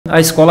a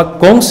escola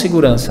com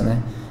segurança, né?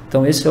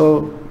 Então esse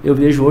eu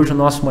vejo hoje o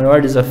nosso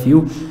maior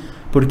desafio,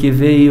 porque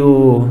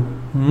veio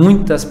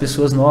muitas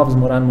pessoas novas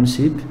morar no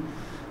município,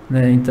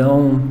 né?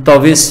 Então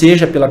talvez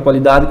seja pela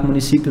qualidade que o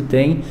município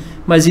tem,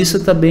 mas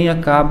isso também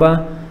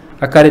acaba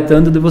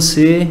acarretando de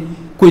você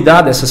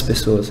cuidar dessas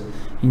pessoas.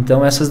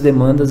 Então essas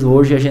demandas,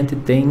 hoje a gente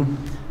tem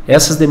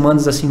essas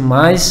demandas assim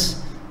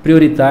mais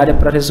prioritárias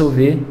para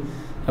resolver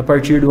a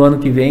partir do ano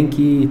que vem,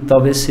 que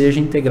talvez seja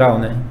integral,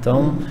 né?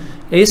 Então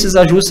esses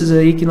ajustes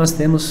aí que nós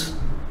temos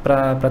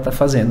para estar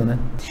fazendo, né?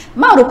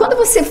 Mauro, quando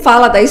você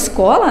fala da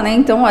escola, né?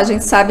 Então a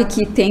gente sabe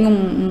que tem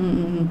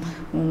um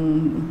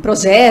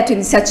projeto,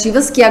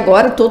 iniciativas que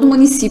agora todo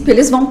município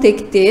eles vão ter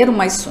que ter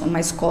uma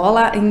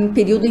escola em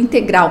período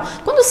integral.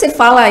 Quando você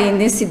fala aí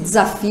nesse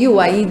desafio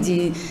aí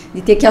de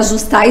ter que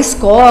ajustar a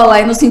escola,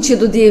 aí no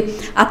sentido de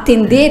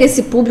atender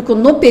esse público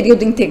no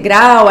período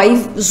integral,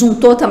 aí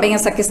juntou também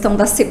essa questão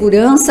da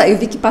segurança. Eu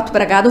vi que Pato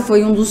Bragado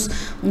foi um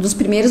dos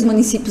primeiros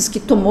municípios que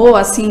tomou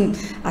assim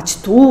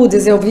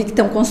atitudes. Eu vi que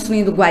estão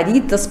construindo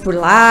guaritas por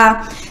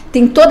lá.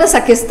 Tem toda essa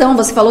questão,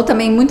 você falou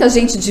também, muita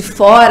gente de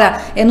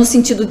fora, no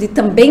sentido de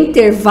também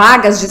ter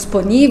vagas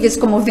disponíveis,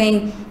 como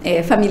vem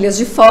famílias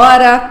de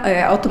fora,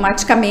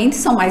 automaticamente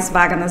são mais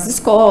vagas nas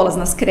escolas,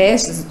 nas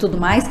creches e tudo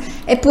mais.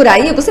 É por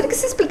aí, eu gostaria que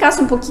você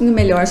explicasse um pouquinho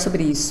melhor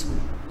sobre isso.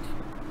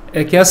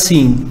 É que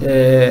assim,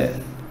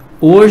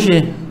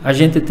 hoje a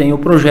gente tem o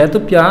projeto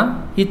PIA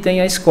e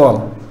tem a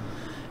escola.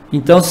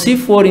 Então, se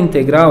for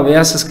integral,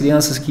 essas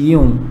crianças que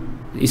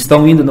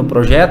estão indo no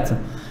projeto,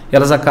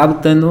 elas acabam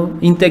tendo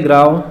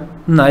integral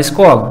na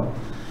escola.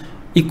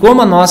 E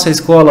como a nossa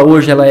escola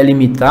hoje ela é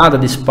limitada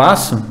de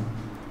espaço,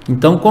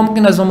 então como que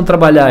nós vamos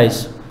trabalhar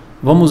isso?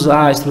 Vamos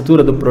usar a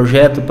estrutura do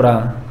projeto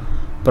para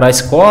a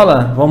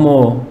escola?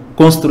 Vamos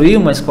construir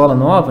uma escola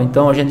nova?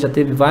 Então a gente já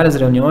teve várias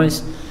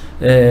reuniões.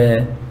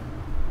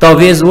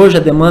 Talvez hoje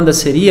a demanda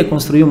seria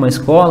construir uma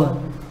escola,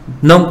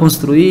 não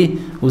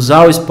construir,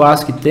 usar o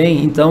espaço que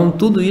tem. Então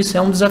tudo isso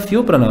é um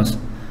desafio para nós,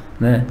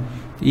 né?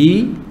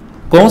 E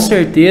com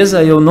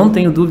certeza, eu não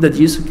tenho dúvida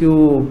disso, que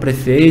o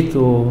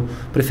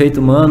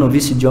prefeito Mano, o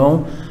vice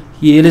John,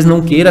 que eles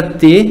não queiram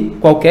ter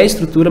qualquer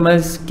estrutura,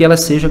 mas que ela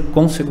seja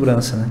com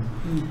segurança, né?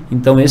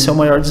 Então esse é o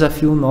maior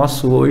desafio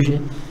nosso hoje,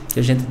 que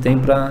a gente tem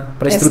para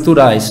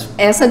estruturar isso.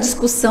 Essa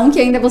discussão que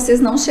ainda vocês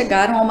não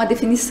chegaram a uma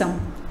definição.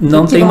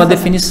 Não tem uma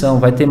definição,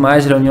 vai ter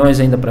mais reuniões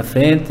ainda para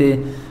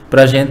frente,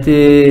 para a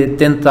gente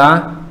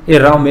tentar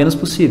errar o menos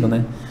possível,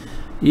 né?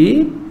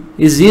 E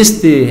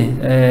existe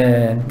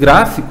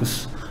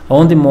gráficos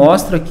onde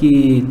mostra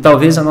que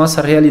talvez a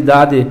nossa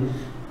realidade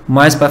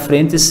mais para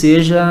frente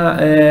seja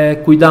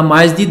cuidar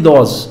mais de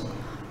idosos.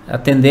 A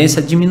tendência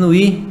é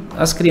diminuir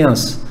as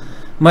crianças.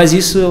 Mas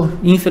isso,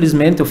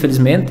 infelizmente ou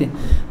felizmente,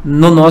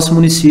 no nosso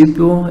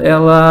município,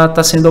 ela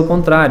está sendo ao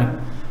contrário.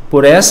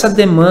 Por essa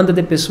demanda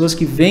de pessoas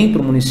que vêm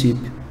para o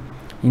município.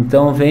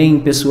 Então, vêm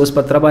pessoas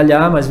para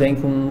trabalhar, mas vêm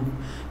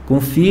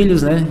com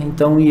filhos, né?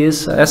 Então,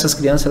 essas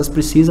crianças elas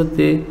precisam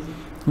ter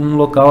um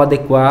local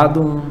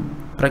adequado,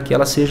 para que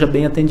ela seja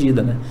bem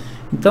atendida, né?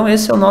 Então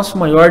esse é o nosso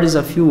maior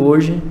desafio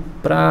hoje,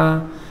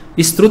 para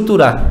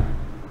estruturar